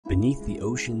Beneath the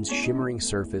ocean's shimmering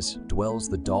surface dwells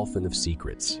the Dolphin of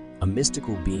Secrets, a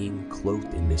mystical being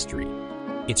cloaked in mystery.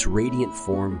 Its radiant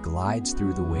form glides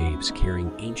through the waves,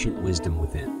 carrying ancient wisdom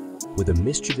within. With a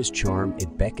mischievous charm,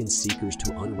 it beckons seekers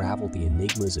to unravel the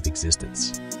enigmas of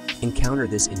existence. Encounter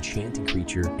this enchanting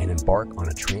creature and embark on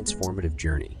a transformative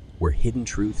journey, where hidden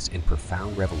truths and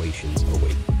profound revelations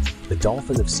await. The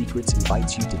Dolphin of Secrets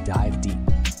invites you to dive deep,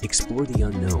 explore the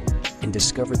unknown, and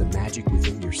discover the magic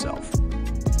within yourself.